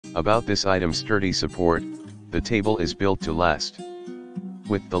About this item's sturdy support, the table is built to last.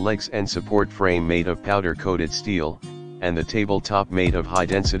 With the legs and support frame made of powder-coated steel, and the tabletop made of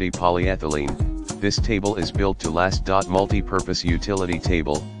high-density polyethylene, this table is built to last. Multi-purpose utility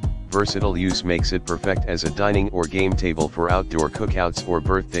table, versatile use makes it perfect as a dining or game table for outdoor cookouts or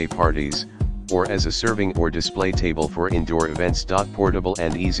birthday parties, or as a serving or display table for indoor events. Portable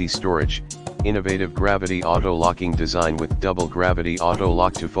and easy storage, innovative gravity auto-locking design with double gravity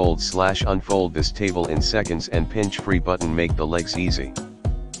auto-lock to fold/unfold this table in seconds, and pinch-free button make the legs easy.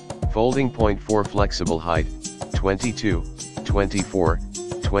 Folding point for flexible height, 22, 24,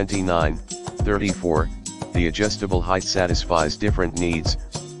 29, 34, the adjustable height satisfies different needs.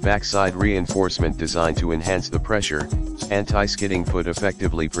 Backside reinforcement designed to enhance the pressure, anti-skidding foot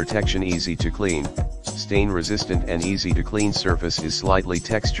effectively protection, easy to clean, stain resistant and easy to clean. Surface is slightly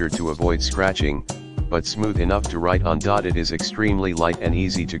textured to avoid scratching, but smooth enough to write on. It is extremely light and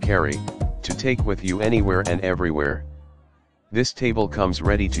easy to carry, to take with you anywhere and everywhere. This table comes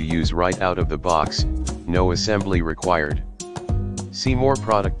ready to use right out of the box, no assembly required. See more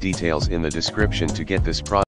product details in the description to get this product.